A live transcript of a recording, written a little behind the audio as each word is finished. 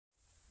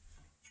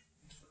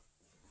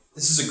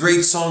This is a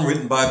great song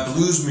written by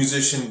blues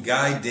musician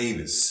Guy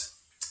Davis,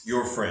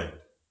 Your Friend.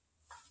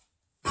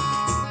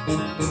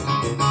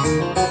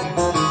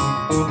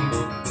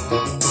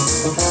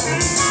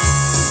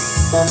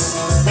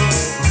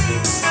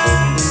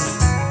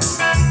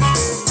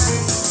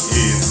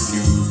 If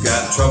you've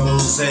got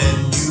troubles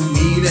and you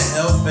need a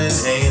helping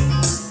hand,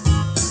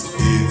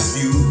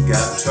 if you've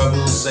got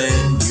troubles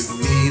and you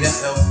need a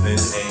helping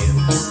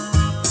hand,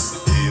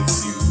 if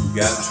you've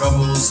got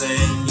troubles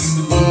and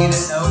you need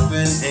a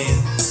helping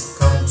hand,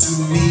 come to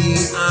me,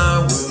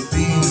 I will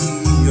be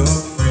your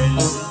friend.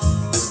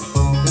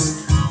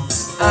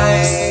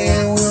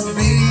 I will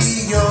be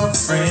your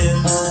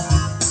friend.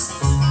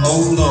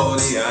 Oh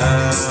Lordy, I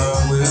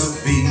will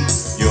be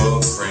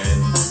your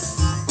friend.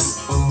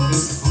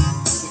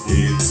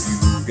 If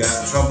you've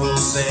got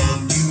troubles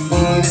and you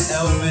need a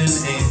helping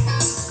hand,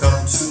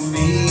 come to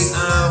me,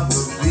 I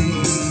will be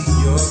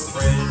your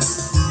friend.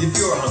 If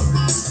you're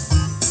hungry,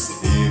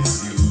 if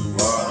you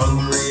are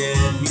hungry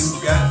and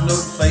you've got no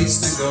place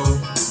to go,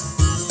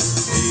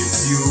 if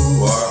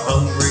you are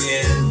hungry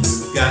and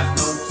you've got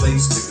no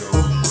place to go,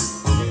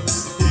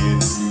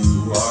 if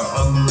you are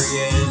hungry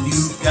and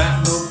you've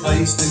got no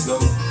place to go,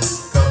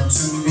 come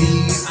to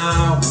me,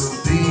 I will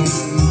be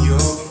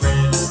your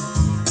friend.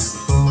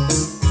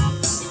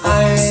 I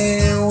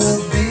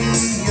will be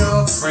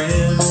your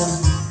friend.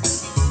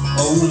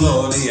 Oh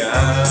Lordy, I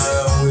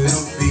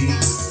will be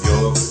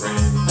your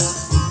friend.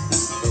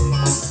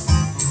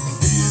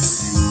 If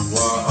you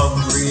are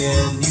hungry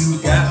and you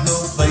got no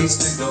place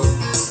to go,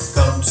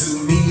 come to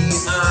me,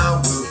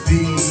 I will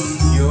be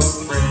your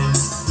friend.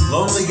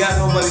 Lonely, got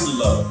nobody to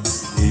love.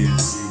 If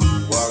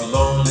you are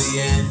lonely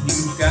and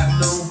you've got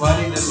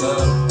nobody to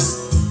love,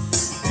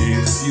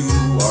 if you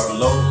are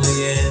lonely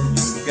and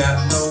you've got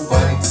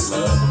nobody to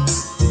love,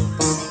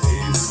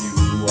 if you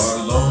are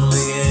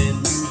lonely and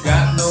you've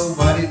got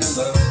nobody to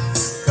love,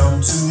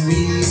 come to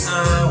me,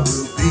 I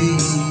will be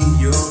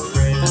your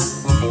friend.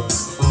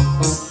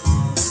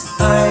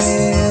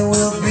 I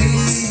will be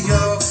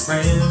your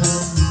friend.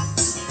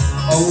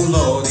 Oh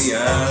Lordy, I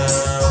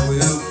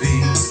will be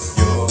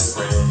your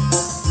friend.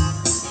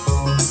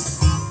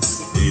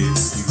 If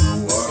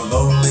you are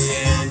lonely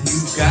and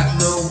you've got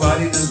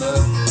nobody to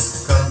love,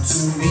 come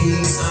to me,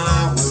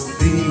 I will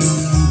be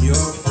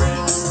your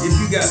friend. If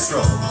you got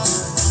troubles,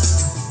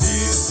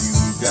 if you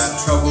got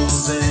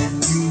troubles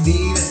and you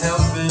need a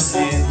helping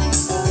hand,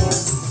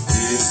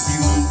 if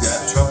you got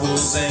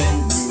troubles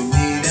and you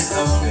need a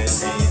helping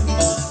hand,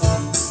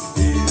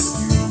 if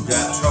you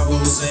got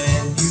troubles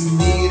and you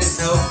need a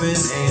helping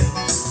hand,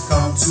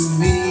 come to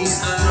me,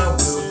 I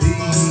will be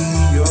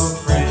your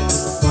friend.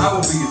 I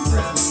will be your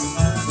friend.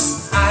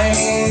 I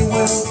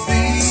will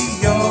be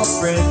your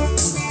friend.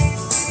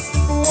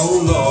 Oh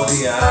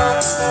Lordy, I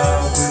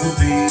will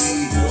be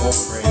your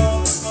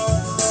friend.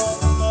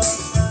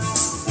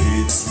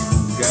 If you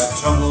got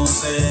troubles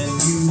and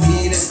you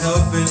need a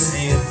helping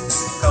hand,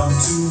 come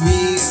to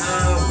me,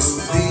 I will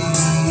be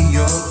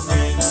your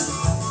friend.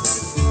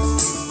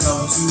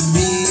 Come to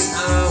me,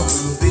 I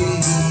will be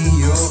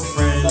your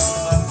friend.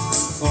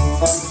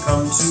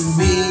 Come to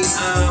me, I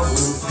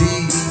will be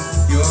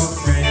your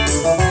friend.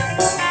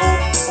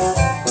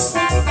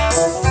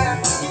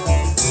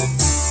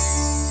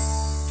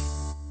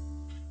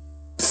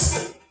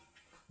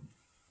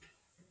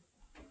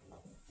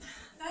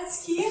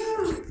 That's cute.